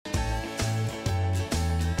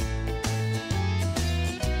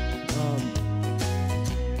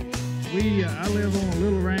I live on a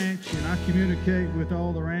little ranch, and I communicate with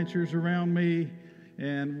all the ranchers around me,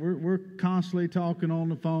 and we're constantly talking on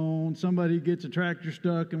the phone. Somebody gets a tractor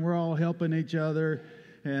stuck, and we're all helping each other.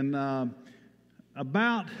 And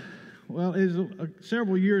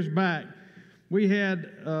several years back, we had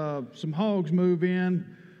some hogs move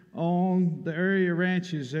in on the area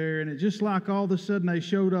ranches there, and it just like all of a sudden they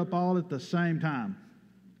showed up all at the same time.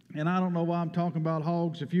 And I don't know why I'm talking about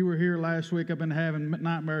hogs. If you were here last week, I've been having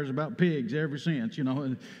nightmares about pigs ever since,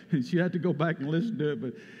 and you have to go back and listen to it.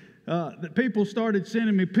 But the people started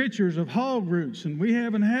sending me pictures of hog roots, and we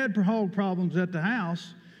haven't had hog problems at the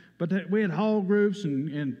house, but we had hog roots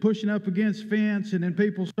and pushing up against fence, and then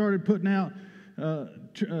people started putting out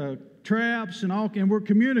traps and we're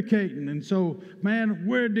communicating. And so, man,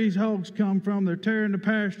 where'd these hogs come from? They're tearing the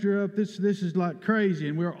pasture up. This is like crazy,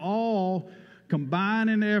 and we're all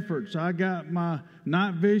combining efforts. I got my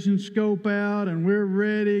night vision scope out, and we're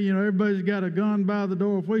ready. Everybody's got a gun by the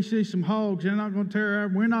door. If we see some hogs, they're not going to tear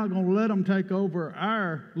out. We're not going to let them take over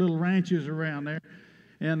our little ranches around there.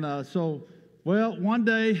 And one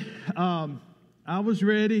day I was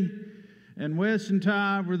ready, and Wes and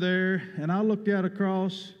Ty were there, and I looked out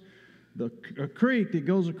across a creek that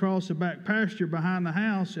goes across the back pasture behind the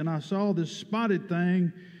house, and I saw this spotted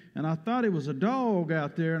thing, and I thought it was a dog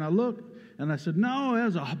out there, and I looked, and I said, no, that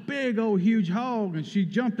was a big old huge hog. And she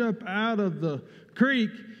jumped up out of the creek,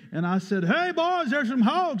 and I said, hey boys, there's some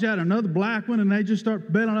hogs out there. Another black one, and they just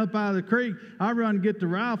start bailing up out of the creek. I run to get the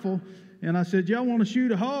rifle, and I said, y'all want to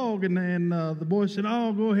shoot a hog? And the boy said,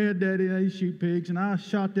 oh, go ahead, Daddy, they shoot pigs. And I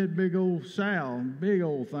shot that big old sow, big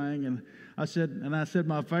old thing. And I said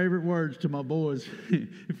my favorite words to my boys.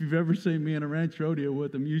 If you've ever seen me in a ranch rodeo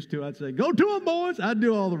with them, I'd say, go to them, boys. I'd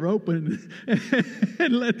do all the roping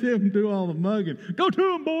and let them do all the mugging. Go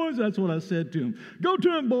to them, boys. That's what I said to them. Go to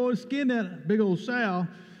them, boys. Skin that big old sow,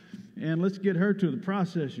 and let's get her to the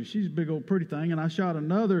processor. She's a big old pretty thing. And I shot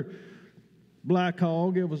another black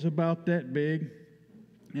hog. It was about that big.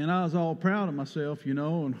 And I was all proud of myself,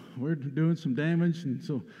 and we're doing some damage. And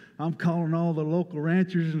so I'm calling all the local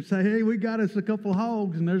ranchers and say, hey, we got us a couple of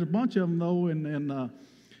hogs. And there's a bunch of them, though.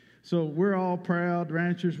 So we're all proud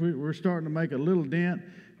ranchers. We're starting to make a little dent.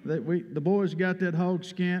 The boys got that hog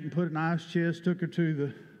skinned and put it in ice chest, took her to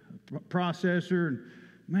the processor. And,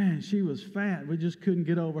 man, she was fat. We just couldn't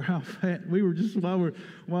get over how fat. We were just,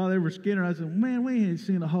 while they were skinning her, I said, man, we ain't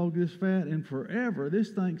seen a hog this fat in forever.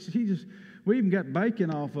 This thing, we even got bacon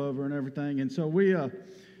off of her and everything. And so we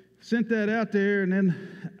sent that out there, and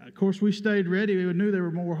then, of course, we stayed ready. We knew there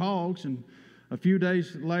were more hogs, and a few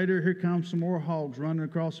days later, here comes some more hogs running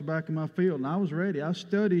across the back of my field, and I was ready. I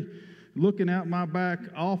studied looking out my back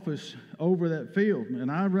office over that field,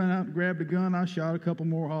 and I ran out and grabbed a gun. I shot a couple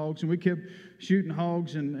more hogs, and we kept shooting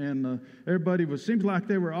hogs, and everybody seems like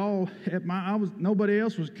they were all nobody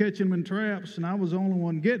else was catching them in traps, and I was the only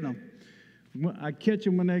one getting them. I'd catch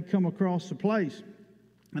them when they come across the place.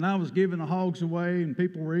 And I was giving the hogs away, and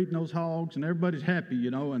people were eating those hogs, and everybody's happy,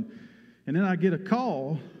 And then I get a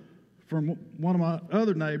call from one of my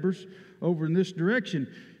other neighbors over in this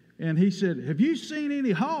direction, and he said, have you seen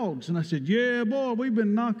any hogs? And I said, yeah, boy, we've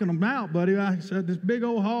been knocking them out, buddy. I said, this big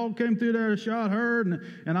old hog came through there and shot her,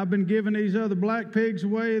 and I've been giving these other black pigs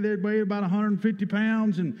away. They weigh about 150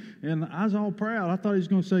 pounds, and I was all proud. I thought he was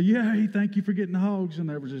going to say, yay, thank you for getting the hogs. And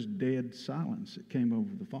there was this dead silence that came over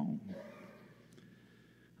the phone.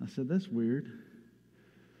 I said, that's weird.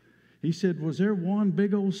 He said, was there one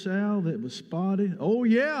big old sow that was spotted? Oh,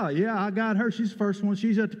 yeah, I got her. She's the first one.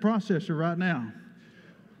 She's at the processor right now.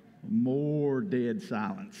 More dead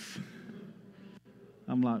silence.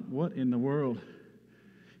 I'm like, what in the world?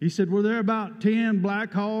 He said, were there about 10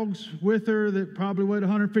 black hogs with her that probably weighed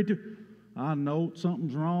 150? I know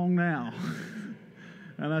something's wrong now.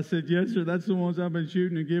 And I said, yes, sir, that's the ones I've been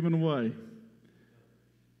shooting and giving away.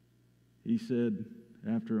 He said,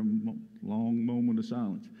 after a long moment of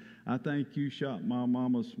silence, I think you shot my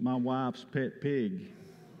wife's pet pig.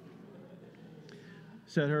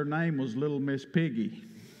 Said her name was Little Miss Piggy.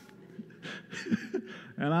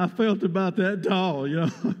 And I felt about that tall,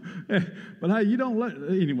 But hey,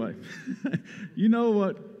 anyway, you know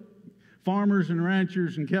what farmers and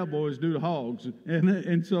ranchers and cowboys do to hogs.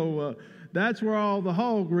 And so that's where all the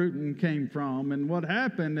hog rooting came from. And what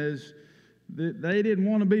happened is that they didn't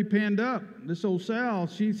want to be penned up. This old sow,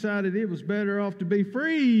 she decided it was better off to be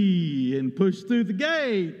free and pushed through the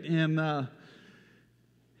gate. And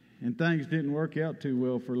things didn't work out too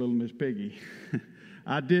well for little Miss Piggy.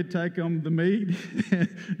 I did take them the meat,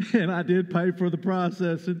 and I did pay for the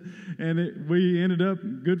processing, and we ended up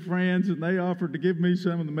good friends, and they offered to give me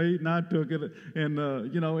some of the meat, and I took it, and,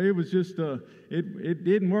 it was just, it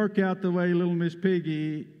didn't work out the way little Miss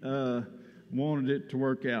Piggy wanted it to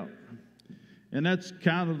work out. And that's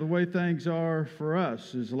kind of the way things are for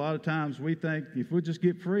us, is a lot of times we think if we'll just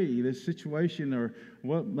get free, this situation or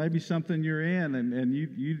maybe something you're in, and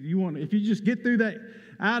you want, if you just get through that,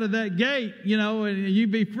 out of that gate, and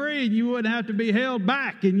you'd be free, and you wouldn't have to be held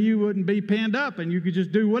back, and you wouldn't be pinned up, and you could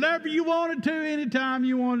just do whatever you wanted to anytime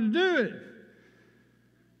you wanted to do it.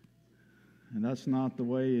 And that's not the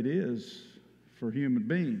way it is for human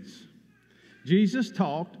beings. Jesus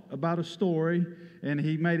talked about a story, and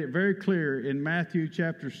he made it very clear in Matthew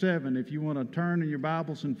chapter 7. If you want to turn in your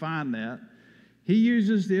Bibles and find that, he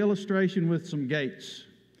uses the illustration with some gates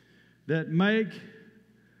that make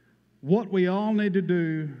what we all need to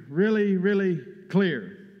do really, really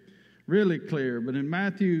clear. Really clear. But in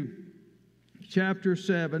Matthew chapter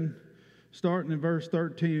 7, starting in verse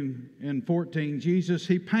 13 and 14, Jesus,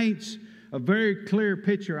 he paints a very clear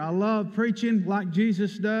picture. I love preaching like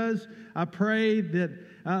Jesus does. I pray that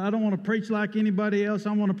I don't want to preach like anybody else.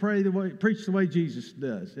 I want to preach the way Jesus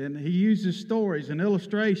does. And he uses stories and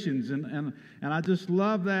illustrations, and I just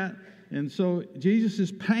love that. And so Jesus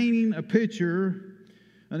is painting a picture,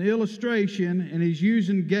 an illustration, and he's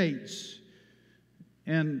using gates.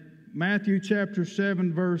 And Matthew chapter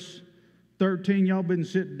 7, verse 13, y'all been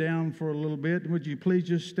sitting down for a little bit. Would you please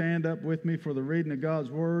just stand up with me for the reading of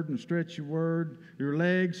God's Word and stretch your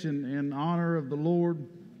legs in honor of the Lord.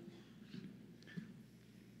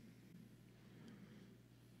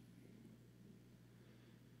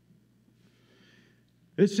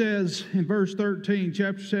 It says in verse 13,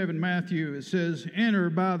 chapter 7, Matthew, it says, "Enter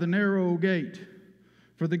by the narrow gate,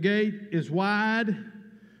 for the gate is wide,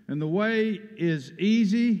 and the way is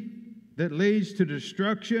easy that leads to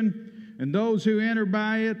destruction, and those who enter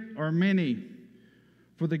by it are many.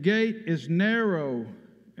 For the gate is narrow,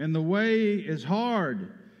 and the way is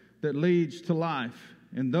hard that leads to life,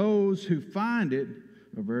 and those who find it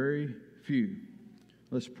are very few."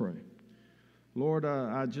 Let's pray. Lord,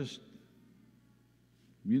 I just,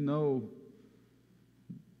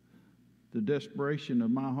 the desperation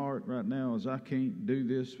of my heart right now is I can't do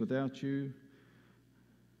this without you.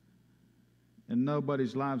 And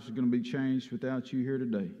nobody's lives is going to be changed without you here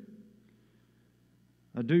today.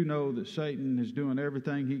 I do know that Satan is doing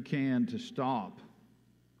everything he can to stop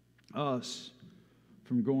us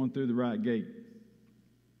from going through the right gate.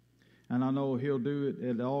 And I know he'll do it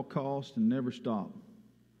at all costs and never stop.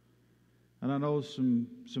 And I know some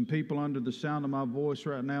people under the sound of my voice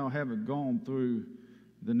right now haven't gone through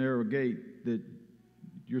the narrow gate that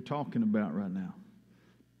you're talking about right now.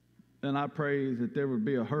 And I pray that there would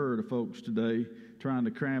be a herd of folks today trying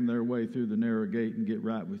to cram their way through the narrow gate and get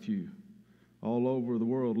right with you. All over the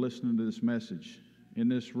world listening to this message, in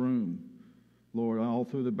this room, Lord, all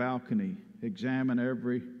through the balcony, examine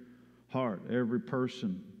every heart, every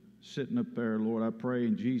person sitting up there, Lord. I pray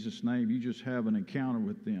in Jesus' name you just have an encounter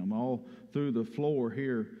with them. All through the floor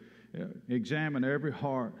here, examine every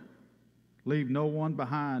heart. Leave no one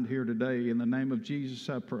behind here today. In the name of Jesus,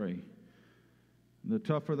 I pray. The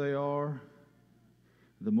tougher they are,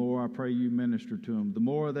 the more I pray you minister to them. The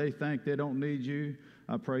more they think they don't need you,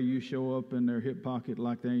 I pray you show up in their hip pocket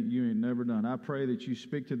like you ain't never done. I pray that you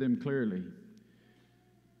speak to them clearly.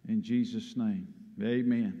 In Jesus' name,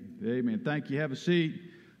 amen. Amen. Thank you. Have a seat.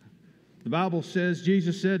 The Bible says,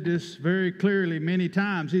 Jesus said this very clearly many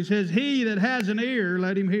times. He says, "He that has an ear,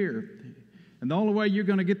 let him hear." And the only way you're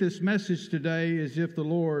going to get this message today is if the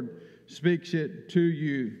Lord speaks it to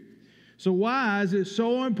you. So why is it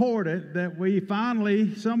so important that we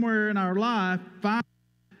finally, somewhere in our life,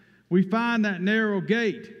 we find that narrow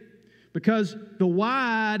gate? Because the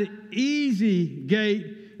wide, easy gate,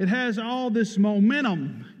 it has all this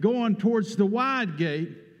momentum going towards the wide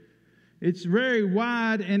gate. It's very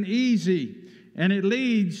wide and easy, and it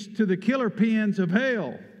leads to the killer pens of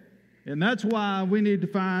hell. And that's why we need to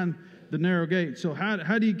find the narrow gate. So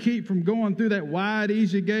how do you keep from going through that wide,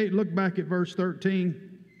 easy gate? Look back at verse 13.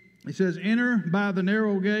 It says, "Enter by the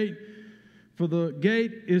narrow gate, for the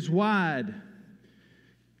gate is wide."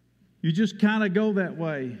 You just kind of go that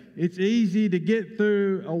way. It's easy to get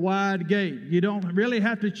through a wide gate. You don't really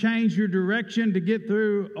have to change your direction to get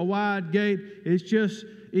through a wide gate. It's just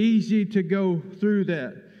easy to go through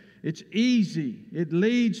that. It's easy. It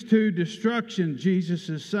leads to destruction, Jesus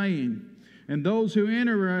is saying. And those who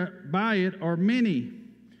enter by it are many.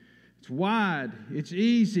 It's wide. It's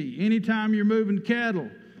easy. Anytime you're moving cattle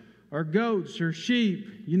or goats or sheep,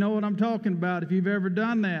 you know what I'm talking about if you've ever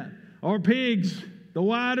done that. Or pigs. The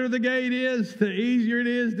wider the gate is, the easier it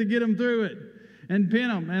is to get them through it and pin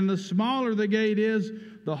them. And the smaller the gate is,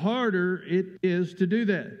 the harder it is to do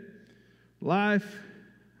that. Life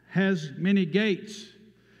has many gates.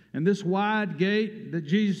 And this wide gate that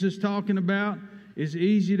Jesus is talking about is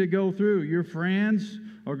easy to go through. Your friends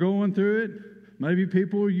are going through it. Maybe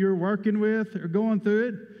people you're working with are going through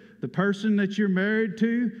it. The person that you're married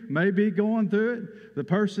to may be going through it. The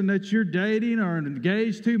person that you're dating or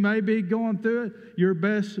engaged to may be going through it. Your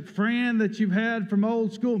best friend that you've had from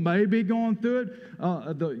old school may be going through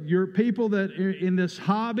it. Your people that are in this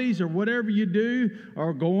hobbies or whatever you do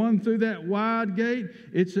are going through that wide gate.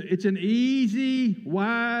 It's an easy,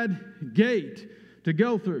 wide gate to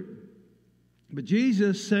go through. But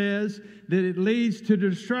Jesus says that it leads to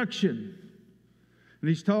destruction. And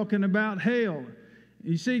he's talking about hell.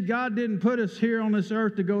 You see, God didn't put us here on this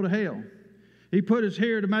earth to go to hell. He put us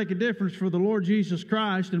here to make a difference for the Lord Jesus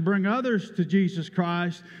Christ and bring others to Jesus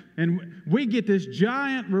Christ. And we get this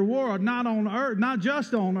giant reward, not on earth, not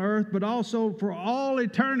just on earth, but also for all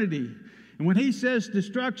eternity. And when he says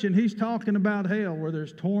destruction, he's talking about hell, where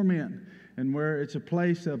there's torment and where it's a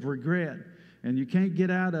place of regret. And you can't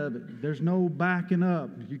get out of it. There's no backing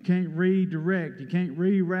up. You can't redirect. You can't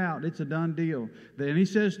reroute. It's a done deal. And he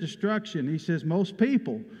says destruction. He says most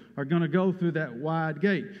people are going to go through that wide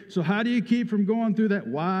gate. So how do you keep from going through that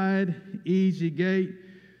wide, easy gate?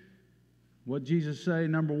 What Jesus say?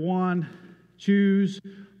 Number one, choose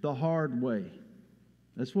the hard way.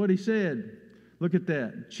 That's what he said. Look at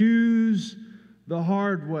that. Choose the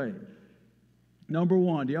hard way. Number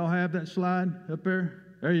one. Do y'all have that slide up there?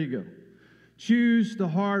 There you go. Choose the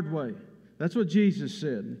hard way. That's what Jesus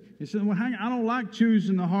said. He said, well, I don't like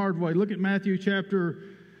choosing the hard way. Look at Matthew chapter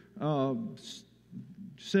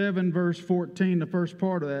 7, verse 14, the first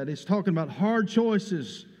part of that. It's talking about hard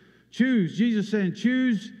choices. Choose. Jesus saying,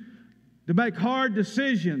 choose to make hard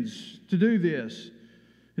decisions to do this.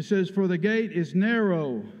 It says, for the gate is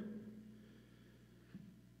narrow,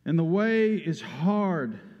 and the way is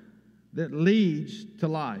hard that leads to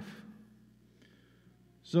life.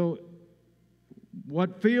 So,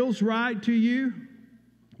 what feels right to you,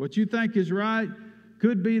 what you think is right,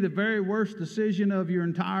 could be the very worst decision of your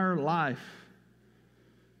entire life.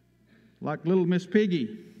 Like little Miss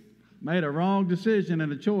Piggy made a wrong decision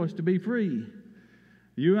and a choice to be free.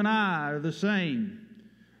 You and I are the same.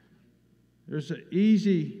 There's an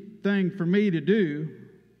easy thing for me to do.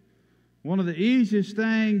 One of the easiest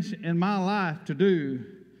things in my life to do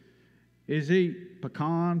is eat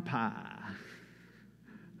pecan pie.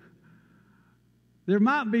 There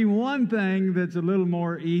might be one thing that's a little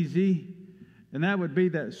more easy, and that would be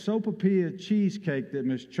that sopapilla cheesecake that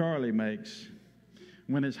Miss Charlie makes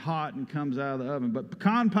when it's hot and comes out of the oven. But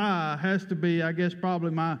pecan pie has to be, I guess,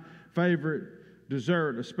 probably my favorite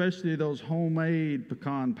dessert, especially those homemade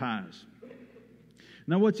pecan pies.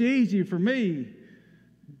 Now, what's easy for me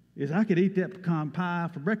is I could eat that pecan pie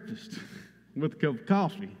for breakfast with a cup of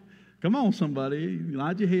coffee. Come on, somebody.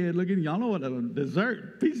 Nod your head. Look at y'all know what a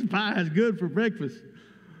dessert piece of pie is good for breakfast.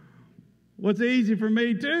 What's easy for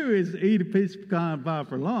me, too, is to eat a piece of pecan pie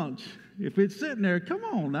for lunch. If it's sitting there, come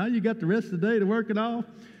on now. You got the rest of the day to work it off.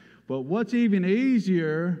 But what's even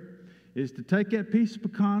easier is to take that piece of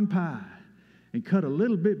pecan pie and cut a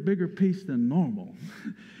little bit bigger piece than normal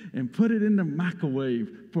and put it in the microwave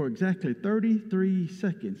for exactly 33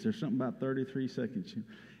 seconds or something about 33 seconds.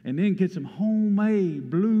 And then get some homemade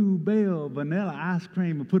Blue Bell vanilla ice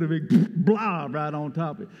cream and put a big blob right on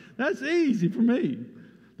top of it. That's easy for me.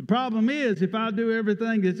 The problem is, if I do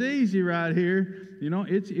everything that's easy right here,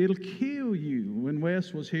 it'll kill you. When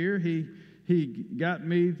Wes was here, he got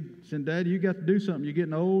me, said, Daddy, you got to do something. You're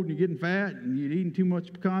getting old and you're getting fat and you're eating too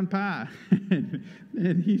much pecan pie.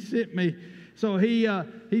 and he sent me. So he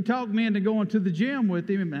talked me into going to the gym with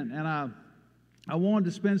him, and I wanted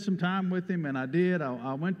to spend some time with him, and I did.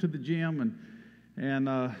 I went to the gym,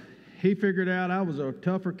 and he figured out I was a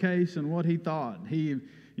tougher case than what he thought. He's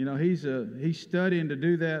studying to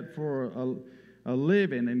do that for a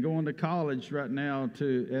living and going to college right now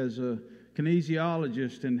as a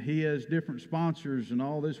kinesiologist, and he has different sponsors and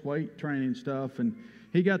all this weight training stuff. And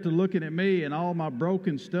he got to looking at me and all my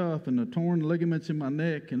broken stuff and the torn ligaments in my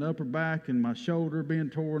neck and upper back and my shoulder being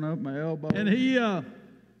torn up, my elbow. And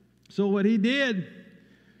so what he did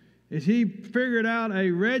is he figured out a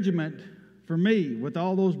regiment for me with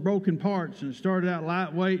all those broken parts, and started out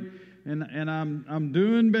lightweight, and I'm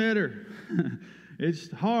doing better.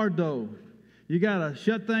 It's hard though. You got to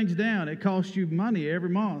shut things down. It costs you money every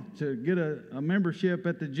month to get a membership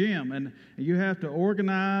at the gym, and you have to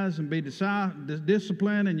organize and be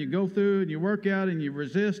disciplined, and you go through and you work out and you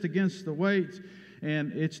resist against the weights.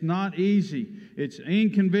 and it's not easy. It's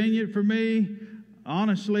inconvenient for me.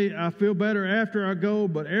 Honestly, I feel better after I go,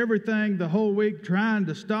 but everything the whole week trying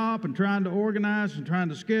to stop and trying to organize and trying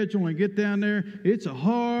to schedule and get down there, it's a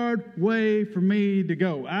hard way for me to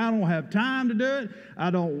go. I don't have time to do it.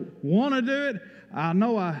 I don't want to do it. I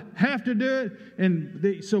know I have to do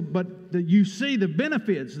it. But you see the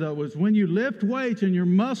benefits, though, is when you lift weights and your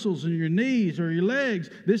muscles and your knees or your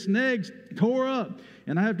legs, this leg's tore up.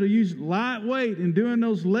 And I have to use light weight in doing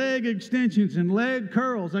those leg extensions and leg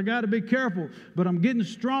curls. I got to be careful, but I'm getting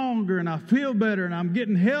stronger and I feel better and I'm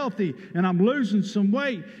getting healthy and I'm losing some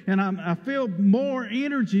weight and I feel more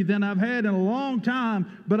energy than I've had in a long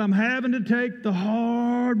time, but I'm having to take the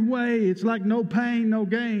hard way. It's like no pain, no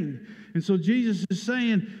gain. And so Jesus is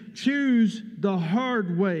saying, choose the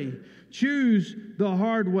hard way. Choose the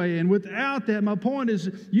hard way. And without that, my point is,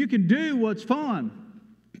 you can do what's fun.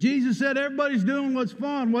 Jesus said everybody's doing what's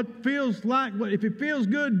fun, what feels like. If it feels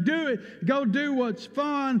good, do it. Go do what's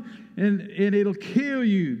fun, and it'll kill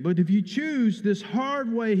you. But if you choose this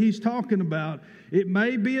hard way he's talking about, it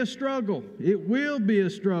may be a struggle. It will be a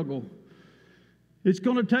struggle. It's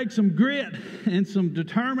going to take some grit and some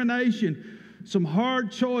determination, some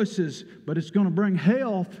hard choices, but it's going to bring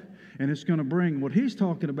health, and it's going to bring what he's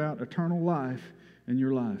talking about, eternal life in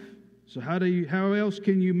your life. So how else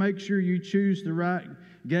can you make sure you choose the right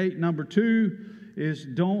gate? Number 2 is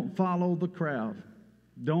don't follow the crowd.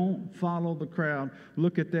 Don't follow the crowd.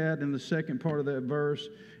 Look at that in the second part of that verse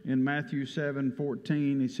in Matthew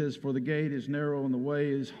 7:14. He says, for the gate is narrow and the way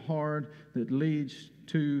is hard that leads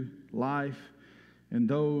to life, and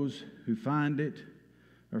those who find it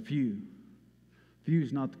are few. Few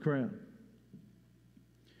is not the crowd.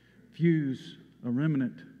 Few's a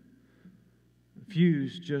remnant.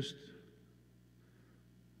 Few's just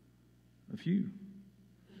a few.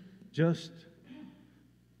 Just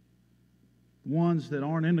ones that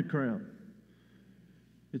aren't in the crowd.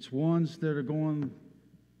 It's ones that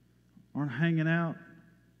aren't hanging out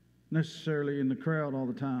necessarily in the crowd all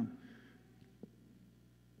the time.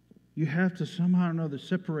 You have to somehow or another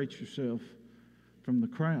separate yourself from the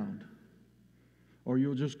crowd, or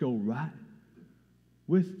you'll just go right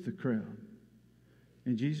with the crowd.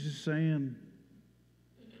 And Jesus is saying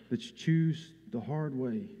that you choose the hard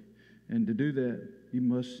way. And to do that, you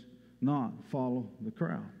must not follow the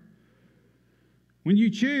crowd. When you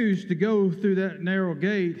choose to go through that narrow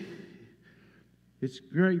gate, it's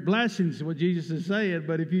great blessings, what Jesus is saying.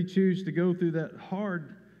 But if you choose to go through that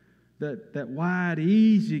hard, that wide,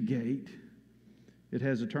 easy gate, it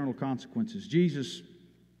has eternal consequences. Jesus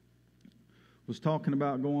was talking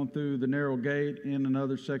about going through the narrow gate in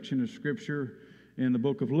another section of Scripture in the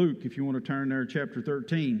book of Luke, if you want to turn there, chapter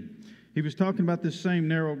 13. He was talking about this same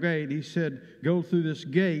narrow gate. He said, go through this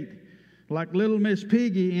gate like little Miss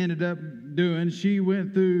Piggy ended up doing. She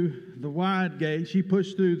went through the wide gate. She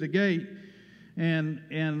pushed through the gate.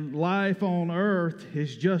 And life on earth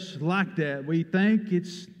is just like that. We think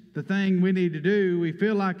it's the thing we need to do. We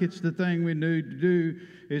feel like it's the thing we need to do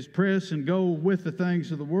is press and go with the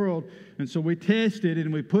things of the world. And so we test it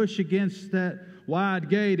and we push against that wide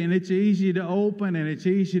gate. And it's easy to open and it's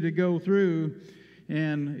easy to go through.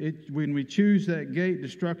 And when we choose that gate,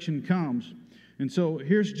 destruction comes. And so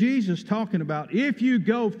here's Jesus talking about, if you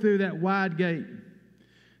go through that wide gate,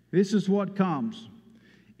 this is what comes.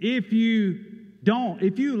 If you don't,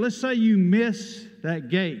 let's say you miss that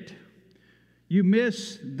gate, you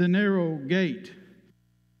miss the narrow gate.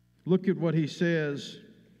 Look at what he says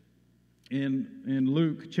in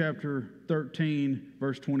Luke chapter 13,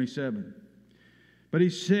 verse 27. But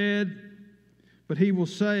he will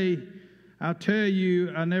say, I tell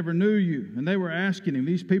you, I never knew you. And they were asking him,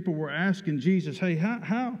 these people were asking Jesus, hey,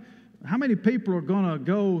 how many people are going to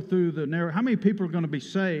go through the narrow, how many people are going to be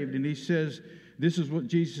saved? And he says, this is what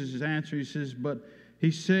Jesus is answering. He says, but he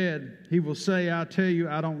said, he will say, I tell you,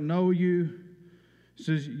 I don't know you. He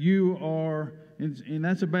says, you are, and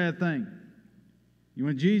that's a bad thing.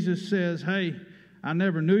 When Jesus says, hey, I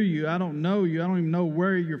never knew you, I don't know you, I don't even know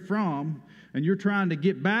where you're from, and you're trying to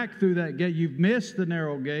get back through that gate, you've missed the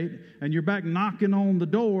narrow gate, and you're back knocking on the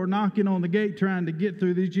door, knocking on the gate, trying to get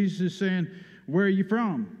through this. Jesus is saying, where are you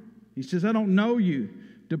from? He says, I don't know you.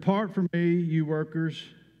 Depart from me, you workers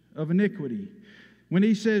of iniquity. When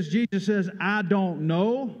Jesus says, I don't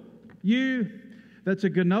know you, that's a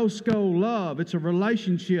gnosko love. It's a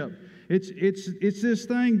relationship. It's this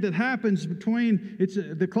thing that happens between, it's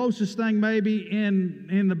the closest thing maybe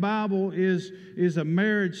in the Bible is a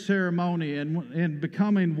marriage ceremony and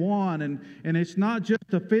becoming one. And it's not just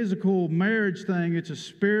a physical marriage thing, it's a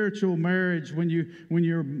spiritual marriage. When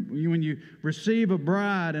you receive a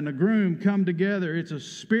bride and a groom come together, it's a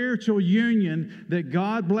spiritual union that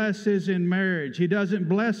God blesses in marriage. He doesn't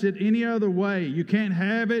bless it any other way. You can't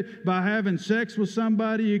have it by having sex with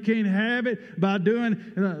somebody. You can't have it by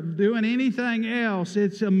doing anything else.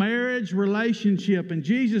 It's a marriage relationship. And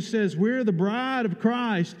Jesus says we're the bride of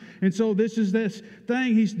Christ. And so this is this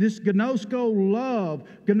thing. This gnosko love,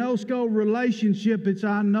 gnosko relationship. It's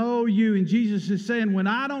I know you. And Jesus is saying, when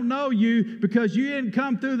I don't know you because you didn't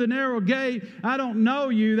come through the narrow gate, I don't know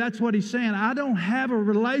you. That's what he's saying. I don't have a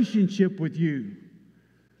relationship with you.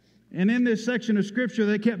 And in this section of Scripture,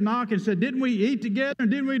 they kept knocking and said, didn't we eat together? And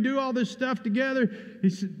didn't we do all this stuff together?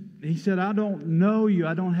 He said, I don't know you.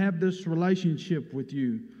 I don't have this relationship with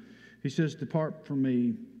you. He says, depart from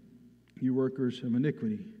me, you workers of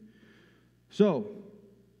iniquity. So,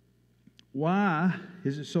 why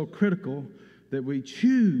is it so critical that we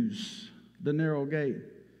choose the narrow gate?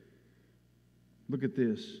 Look at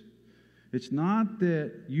this. It's not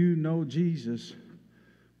that you know Jesus.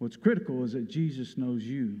 What's critical is that Jesus knows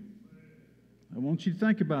you. I want you to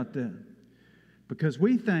think about that. Because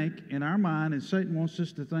we think in our mind, and Satan wants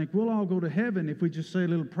us to think, we'll all go to heaven if we just say a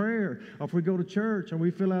little prayer, or if we go to church, or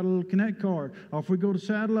we fill out a little connect card, or if we go to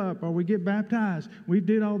Saddle Up, or we get baptized. We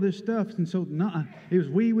did all this stuff. And so, it was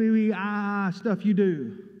we, stuff you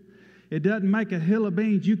do. It doesn't make a hill of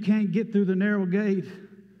beans. You can't get through the narrow gate.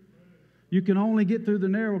 You can only get through the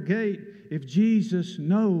narrow gate if Jesus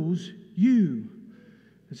knows you.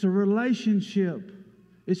 It's a relationship.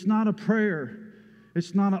 It's not a prayer.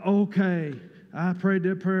 It's not a, okay, I prayed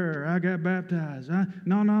that prayer. I got baptized.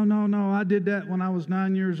 No. I did that when I was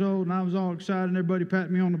 9 years old, and I was all excited, and everybody patted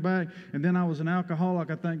me on the back. And then I was an alcoholic,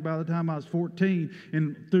 I think, by the time I was 14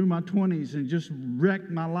 and through my 20s, and just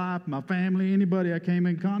wrecked my life, my family, anybody I came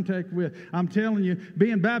in contact with. I'm telling you,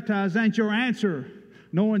 being baptized ain't your answer.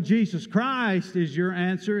 Knowing Jesus Christ is your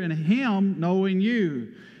answer, and Him knowing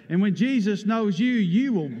you. And when Jesus knows you,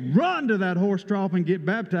 you will run to that horse trough and get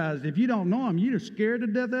baptized. If you don't know Him, you're scared to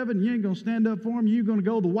death of it, and you ain't going to stand up for Him. You're going to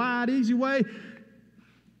go the wide, easy way.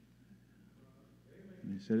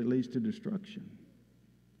 And He said it leads to destruction.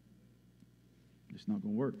 It's not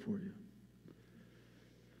going to work for you.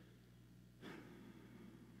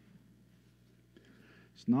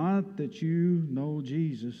 It's not that you know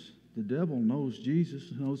Jesus. The devil knows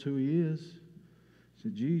Jesus, knows who He is. So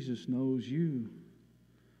Jesus knows you.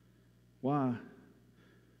 Why?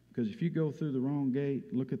 Because if you go through the wrong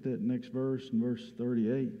gate, look at that next verse in verse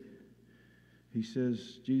 38. He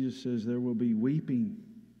says, Jesus says, there will be weeping.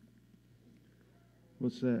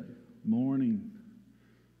 What's that? Mourning,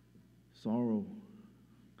 sorrow,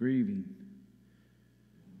 grieving,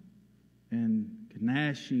 and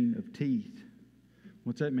gnashing of teeth.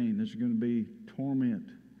 What's that mean? There's going to be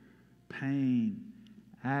torment, pain,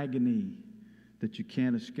 agony that you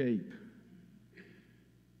can't escape.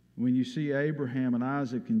 When you see Abraham and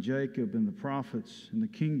Isaac and Jacob and the prophets and the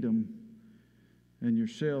kingdom and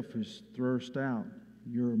yourself is thrust out,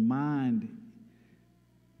 your mind.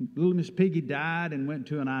 Little Miss Piggy died and went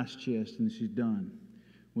to an ice chest and she's done.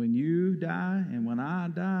 When you die and when I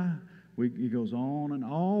die, it goes on. And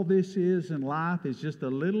all this is in life is just a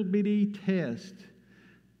little bitty test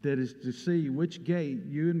that is to see which gate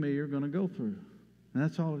you and me are going to go through. And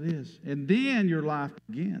that's all it is. And then your life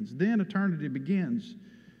begins. Then eternity begins.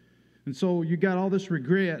 And so you got all this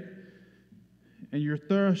regret, and you're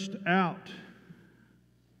thrust out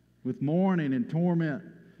with mourning and torment.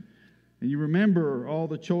 And you remember all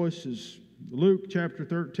the choices. Luke chapter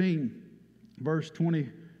 13, verse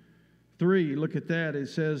 23, look at that. It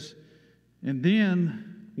says, and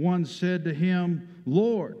then one said to him,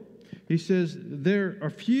 Lord, he says, there are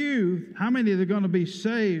few. How many are going to be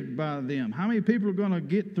saved by them? How many people are going to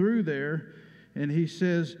get through there? And he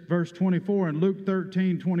says, verse 24, in Luke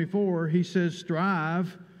 13:24, he says,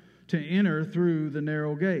 strive to enter through the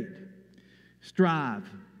narrow gate. Strive.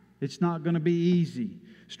 It's not going to be easy.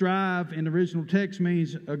 Strive in the original text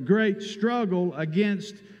means a great struggle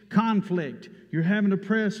against conflict. You're having to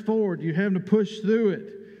press forward. You're having to push through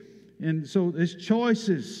it. And so it's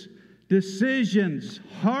choices, decisions,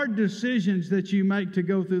 hard decisions that you make to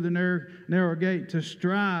go through the narrow gate, to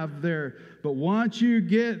strive there. But once you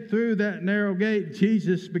get through that narrow gate,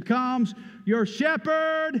 Jesus becomes your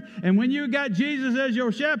shepherd. And when you got Jesus as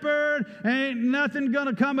your shepherd, ain't nothing going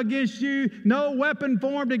to come against you. No weapon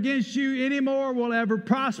formed against you anymore will ever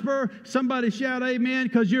prosper. Somebody shout amen,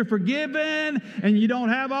 because you're forgiven and you don't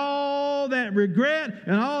have all all that regret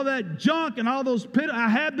and all that junk and all those I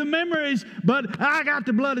had the memories, but I got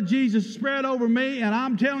the blood of Jesus spread over me, and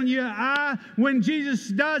I'm telling you, when Jesus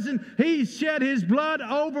doesn't, He shed His blood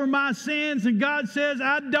over my sins, and God says,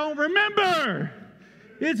 I don't remember.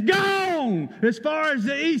 It's gone as far as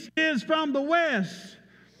the east is from the west.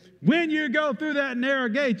 When you go through that narrow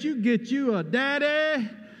gate, you get you a daddy,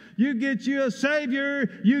 you get you a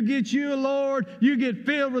Savior, you get you a Lord, you get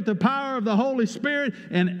filled with the power of the Holy Spirit,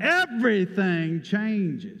 and everything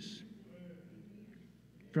changes.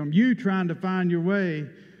 From you trying to find your way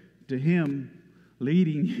to Him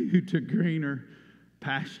leading you to greener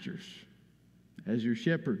pastures as your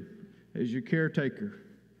shepherd, as your caretaker.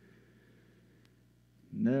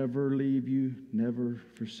 Never leave you, never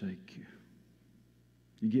forsake you.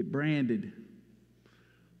 You get branded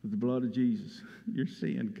with the blood of Jesus. Your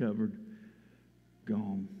sin covered,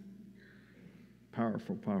 gone.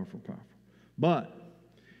 Powerful, powerful, powerful. But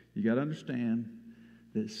you got to understand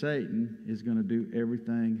that Satan is going to do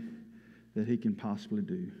everything that he can possibly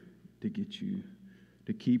do to get you,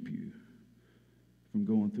 to keep you from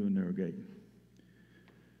going through a narrow gate.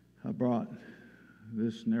 I brought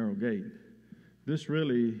this narrow gate. This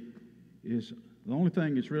really is the only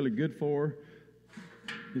thing it's really good for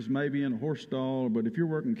is maybe in a horse stall, but if you're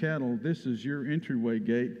working cattle, this is your entryway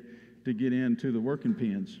gate to get into the working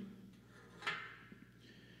pens.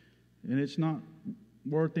 And it's not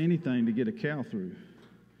worth anything to get a cow through.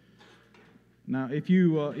 Now, if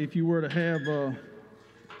you were to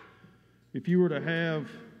have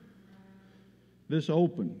this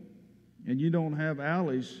open, and you don't have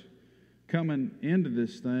alleys coming into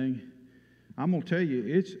this thing, I'm going to tell you,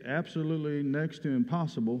 it's absolutely next to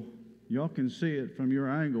impossible. Y'all can see it from your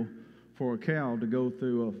angle for a cow to go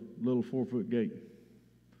through a little 4-foot gate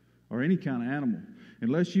or any kind of animal.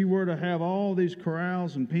 Unless you were to have all these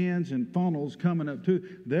corrals and pens and funnels coming up to,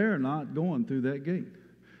 they're not going through that gate.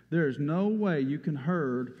 There's no way you can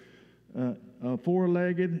herd a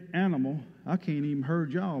four-legged animal. I can't even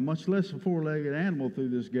herd y'all, much less a four-legged animal through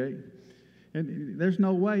this gate. And there's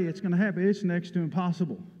no way it's going to happen. It's next to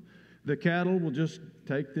impossible. The cattle will just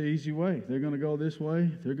take the easy way. They're going to go this way.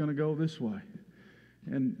 They're going to go this way.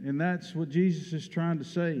 And that's what Jesus is trying to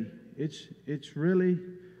say. It's really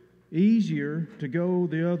easier to go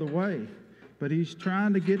the other way. But He's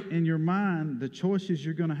trying to get in your mind the choices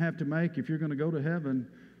you're going to have to make if you're going to go to heaven,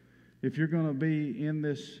 if you're going to be in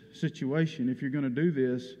this situation, if you're going to do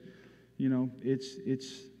this. You know, it's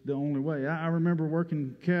the only way. I remember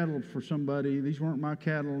working cattle for somebody. These weren't my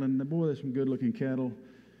cattle, and boy, there's some good-looking cattle.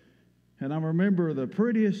 And I remember the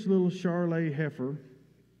prettiest little Charolais heifer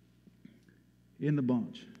in the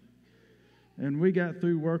bunch. And we got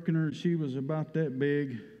through working her, and she was about that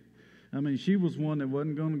big. I mean, she was one that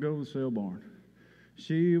wasn't going to go to the sale barn.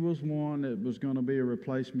 She was one that was going to be a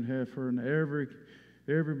replacement heifer, and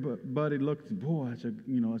everybody looked, boy, it's a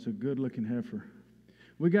good-looking heifer.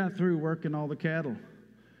 We got through working all the cattle,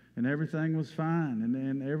 and everything was fine,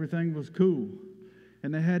 and everything was cool.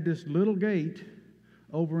 And they had this little gate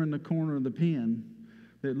over in the corner of the pen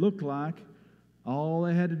that looked like all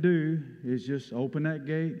they had to do is just open that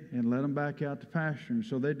gate and let them back out to pasture. And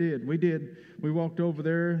so they did. We did. We walked over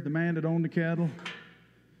there. The man that owned the cattle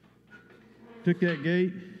took that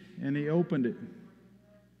gate and he opened it.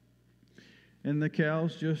 And the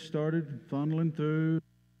cows just started funneling through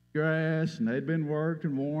grass, and they'd been worked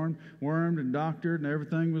and wormed and doctored, and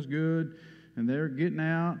everything was good. And they were getting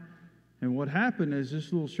out. And what happened is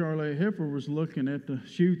this little Charolais heifer was looking at the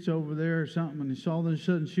chutes over there or something, and he saw that, and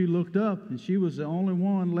sudden she looked up, and she was the only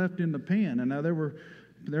one left in the pen. And now there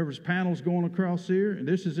was panels going across here, and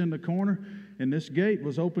this is in the corner, and this gate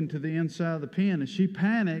was open to the inside of the pen. And she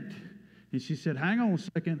panicked, and she said, "Hang on a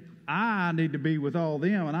second, I need to be with all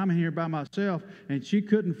them, and I'm here by myself." And she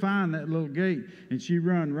couldn't find that little gate, and she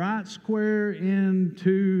run right square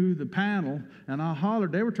into the panel, and I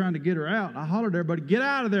hollered. They were trying to get her out. I hollered, "Everybody, get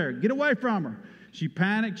out of there. Get away from her." She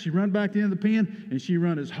panicked. She run back to the end of the pen, and she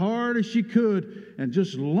run as hard as she could and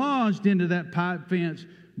just lunged into that pipe fence,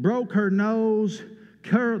 broke her nose,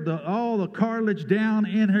 all the cartilage down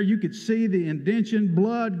in her. You could see the indention,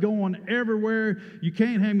 blood going everywhere. You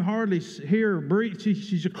can't even hardly hear her breathe. She's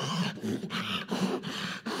just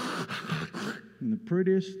and the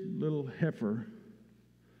prettiest little heifer.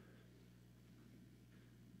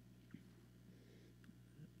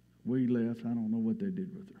 We left. I don't know what they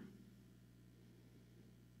did with her.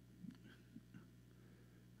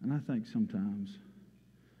 And I think sometimes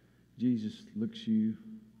Jesus looks you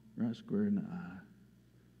right square in the eye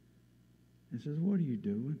and says, "What are you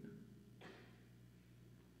doing?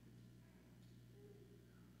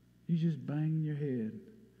 You just banging your head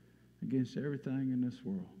against everything in this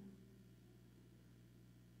world.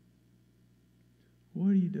 What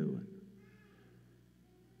are you doing?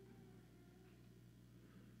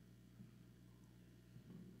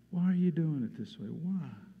 Why are you doing it this way? Why?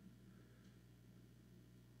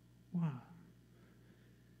 Why?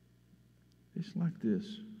 It's like this.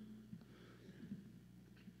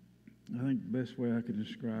 I think the best way I could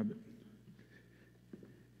describe it.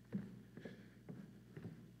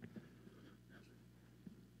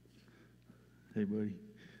 Hey, buddy,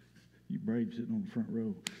 you Brave sitting on the front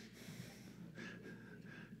row.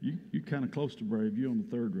 You kind of close to Brave. You on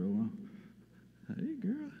the third row, huh? Hey,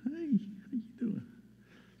 girl. Hey, how you doing?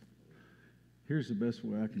 Here's the best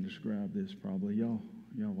way I can describe this. Probably y'all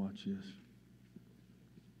watch this.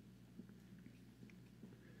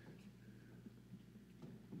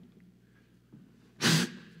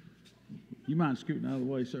 You mind scooting out of the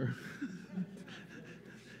way, sir?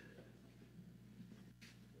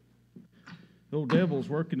 The old devil's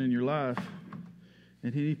working in your life,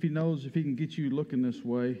 and if he knows if he can get you looking this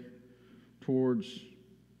way towards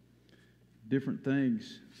different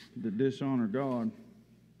things that dishonor God,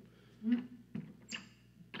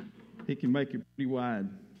 he can make it pretty wide.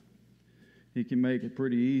 He can make it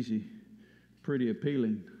pretty easy, pretty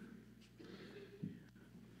appealing.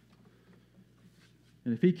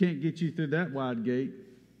 And if he can't get you through that wide gate,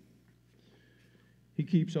 he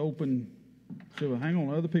keeps open. So hang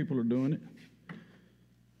on, other people are doing it.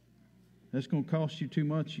 That's going to cost you too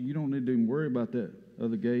much. You don't need to even worry about that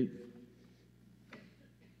other gate.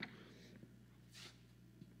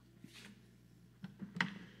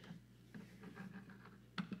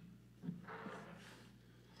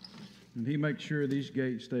 And he makes sure these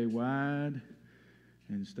gates stay wide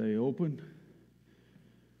and stay open.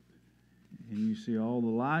 And you see all the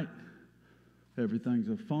light. Everything's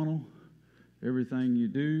a funnel. Everything you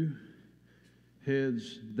do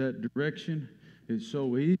heads that direction. It's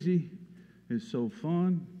so easy. It's so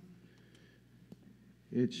fun.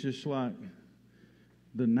 It's just like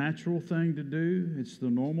the natural thing to do. It's the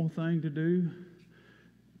normal thing to do.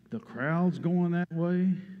 The crowd's going that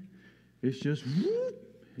way. It's just, whoop,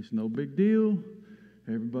 it's no big deal.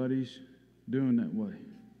 Everybody's doing that way.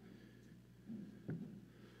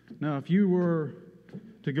 Now, if you were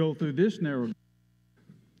to go through this narrow gate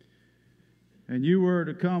and you were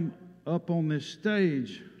to come up on this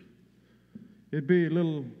stage, it'd be a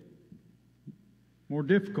little more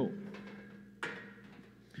difficult.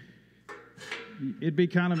 It'd be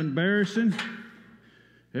kind of embarrassing.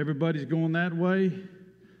 Everybody's going that way.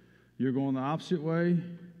 You're going the opposite way.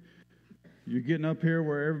 You're getting up here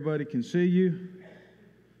where everybody can see you.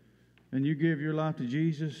 And you give your life to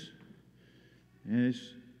Jesus. And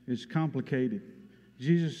it's complicated.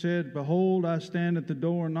 Jesus said, "Behold, I stand at the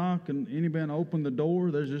door and knock, and anybody open the door."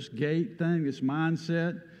 There's this gate thing, this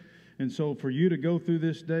mindset. And so for you to go through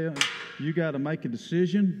this day, you got to make a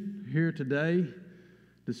decision here today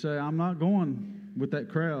to say, I'm not going with that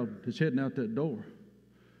crowd that's heading out that door.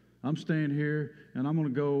 I'm staying here, and I'm going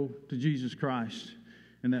to go to Jesus Christ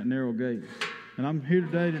in that narrow gate. And I'm here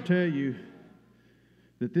today to tell you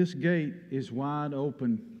that this gate is wide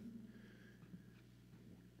open.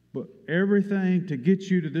 But everything to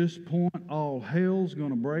get you to this point, all hell's going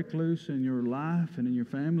to break loose in your life and in your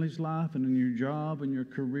family's life and in your job and your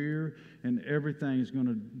career, and everything is going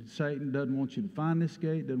to, Satan doesn't want you to find this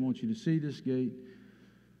gate, doesn't want you to see this gate.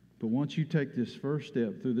 But once you take this first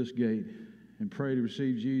step through this gate and pray to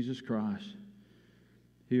receive Jesus Christ,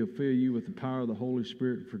 He'll fill you with the power of the Holy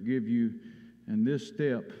Spirit, forgive you, and this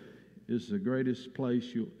step is the greatest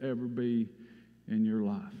place you'll ever be in your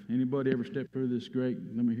life. Anybody ever step through this gate?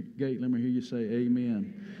 Let me hear you say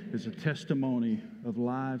amen. It's a testimony of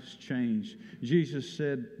lives changed. Jesus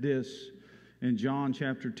said this in John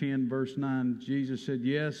chapter 10, verse 9. Jesus said,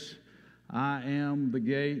 "Yes, I am the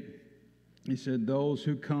gate." He said, "Those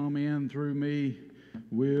who come in through me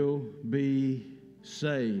will be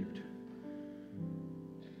saved."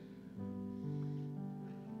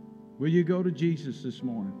 Will you go to Jesus this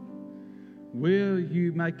morning? Will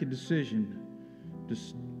you make a decision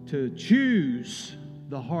to choose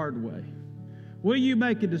the hard way? Will you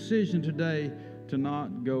make a decision today to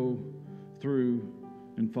not go through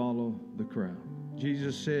and follow the crowd?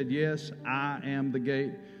 Jesus said, "Yes, I am the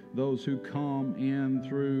gate. Those who come in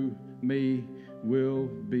through me will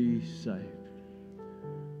be saved."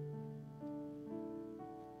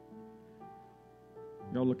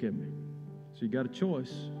 Y'all look at me. So you got a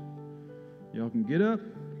choice. Y'all can get up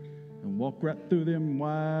and walk right through them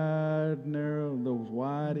wide, narrow, those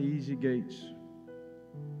wide, easy gates.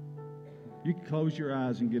 You can close your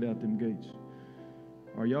eyes and get out them gates.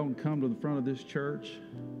 Or y'all can come to the front of this church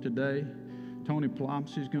today. Tony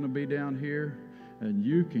Plomsey's going to be down here. And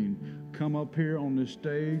you can come up here on this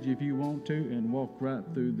stage if you want to and walk right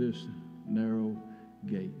through this narrow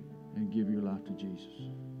gate and give your life to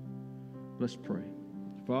Jesus. Let's pray.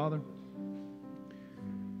 Father,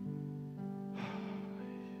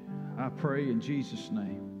 I pray in Jesus'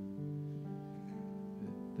 name.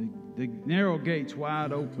 The narrow gate's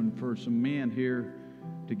wide open for some men here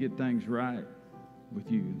to get things right with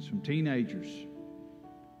you, and some teenagers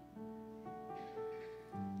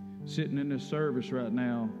sitting in this service right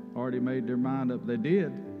now already made their mind up. They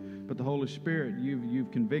did, but the Holy Spirit, you've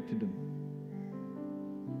convicted them.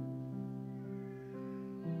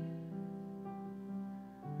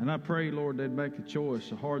 And I pray, Lord, they'd make a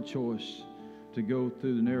choice, a hard choice, to go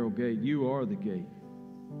through the narrow gate. You are the gate.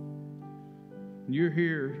 You're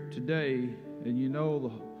here today, and you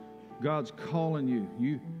know God's calling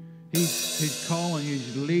you. He's calling you.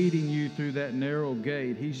 He's leading you through that narrow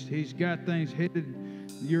gate. He's got things headed.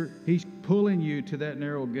 He's pulling you to that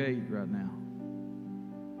narrow gate right now.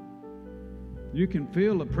 You can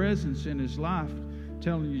feel a presence in His life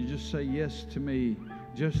telling you, just say yes to me.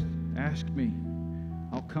 Just ask me.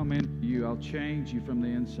 I'll come into you. I'll change you from the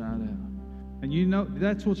inside out. And you know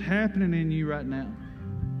that's what's happening in you right now.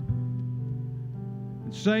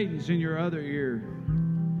 And Satan's in your other ear.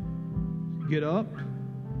 Get up.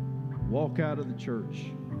 Walk out of the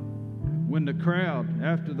church. When the crowd,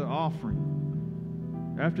 after the offering,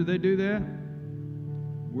 after they do that,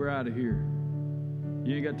 we're out of here.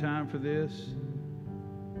 You ain't got time for this.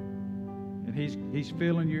 And he's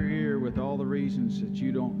filling your ear with all the reasons that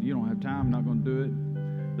you don't have time, not going to do it.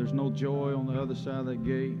 There's no joy on the other side of that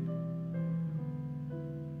gate.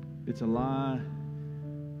 It's a lie.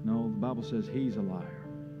 No, the Bible says he's a liar.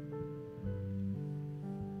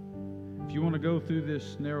 If you want to go through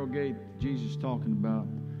this narrow gate that Jesus is talking about,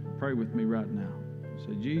 pray with me right now.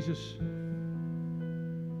 Say, Jesus,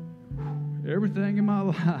 everything in my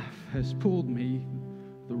life has pulled me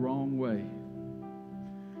the wrong way.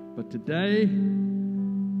 But today,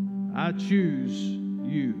 I choose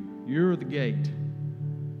you. You're the gate.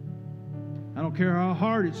 I don't care how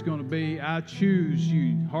hard it's going to be. I choose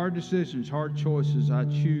you. Hard decisions, hard choices. I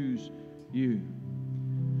choose you.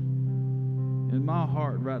 In my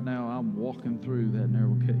heart right now, I'm walking through that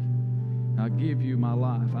narrow gate. I give you my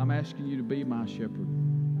life. I'm asking you to be my shepherd.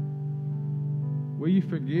 Will you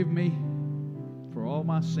forgive me for all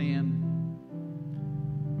my sin?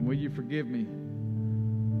 And will you forgive me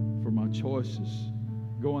for my choices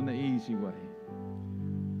going the easy way?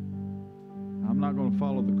 I'm not going to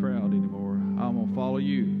follow the crowd anymore. I'm going to follow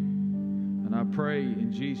you. And I pray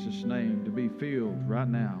in Jesus' name to be filled right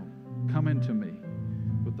now. Come into me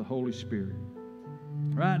with the Holy Spirit.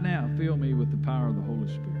 Right now, fill me with the power of the Holy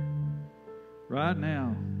Spirit. Right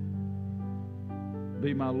now,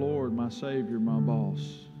 be my Lord, my Savior, my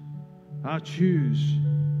boss. I choose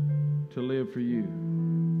to live for you.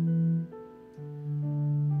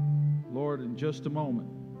 Lord, in just a moment,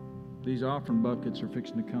 these offering buckets are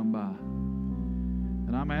fixing to come by.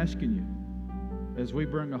 And I'm asking you, as we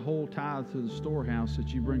bring a whole tithe to the storehouse, that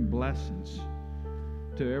you bring blessings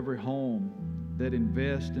to every home that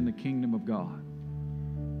invest in the kingdom of God.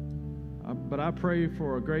 But I pray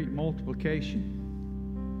for a great multiplication.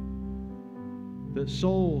 That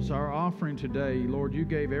souls are offering today, Lord, you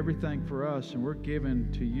gave everything for us, and we're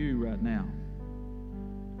giving to you right now.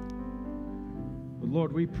 But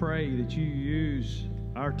Lord, we pray that you use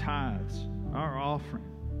our tithes, our offering,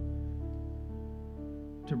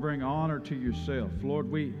 to bring honor to yourself. Lord,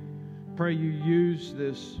 we pray you use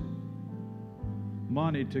this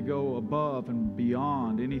money to go above and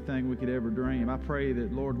beyond anything we could ever dream. I pray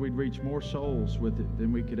that, Lord, we'd reach more souls with it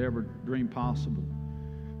than we could ever dream possible.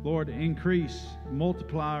 Lord, increase,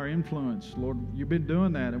 multiply our influence. Lord, you've been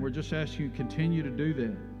doing that, and we're just asking you to continue to do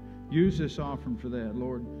that. Use this offering for that,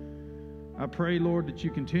 Lord. I pray, Lord, that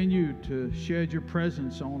you continue to shed your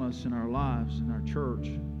presence on us in our lives, in our church.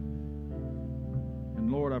 And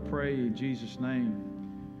Lord, I pray in Jesus'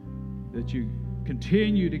 name that you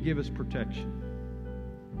continue to give us protection.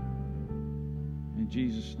 In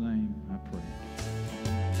Jesus' name I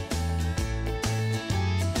pray.